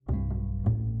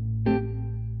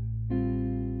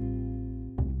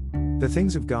The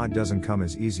things of God doesn't come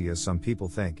as easy as some people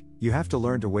think. You have to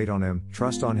learn to wait on Him,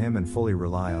 trust on Him and fully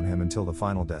rely on Him until the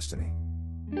final destiny.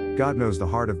 God knows the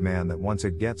heart of man that once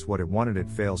it gets what it wanted it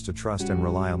fails to trust and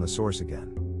rely on the source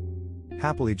again.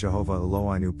 Happily Jehovah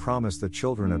Elohim promised the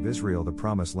children of Israel the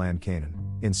promised land Canaan.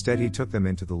 Instead he took them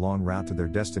into the long route to their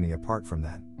destiny apart from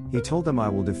that. He told them, I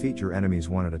will defeat your enemies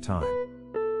one at a time.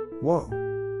 Whoa!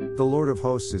 The Lord of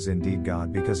hosts is indeed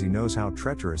God because He knows how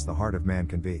treacherous the heart of man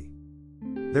can be.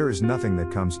 There is nothing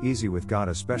that comes easy with God,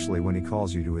 especially when He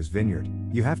calls you to His vineyard.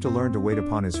 You have to learn to wait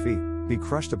upon His feet, be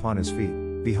crushed upon His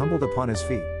feet, be humbled upon His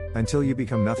feet. Until you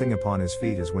become nothing upon His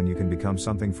feet is when you can become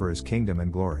something for His kingdom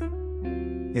and glory.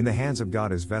 In the hands of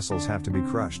God His vessels have to be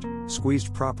crushed,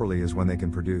 squeezed properly is when they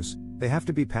can produce. They have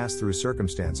to be passed through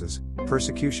circumstances,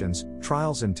 persecutions,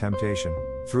 trials and temptation,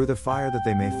 through the fire that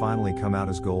they may finally come out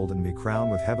as gold and be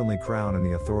crowned with heavenly crown in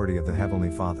the authority of the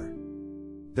Heavenly Father.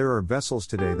 There are vessels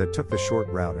today that took the short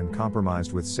route and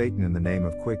compromised with Satan in the name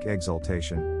of quick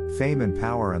exaltation, fame and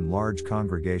power and large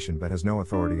congregation but has no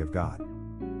authority of God.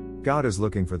 God is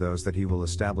looking for those that He will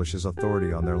establish His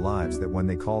authority on their lives, that when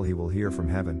they call He will hear from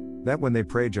heaven, that when they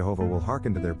pray Jehovah will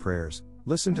hearken to their prayers,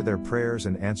 listen to their prayers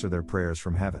and answer their prayers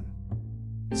from heaven.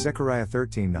 Zechariah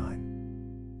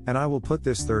 13:9. And I will put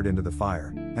this third into the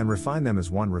fire, and refine them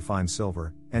as one refines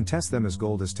silver, and test them as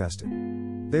gold is tested.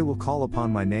 They will call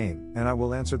upon my name, and I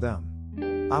will answer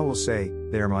them. I will say,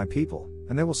 they are my people,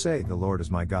 and they will say, the Lord is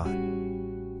my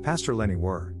God. Pastor Lenny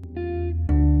Were.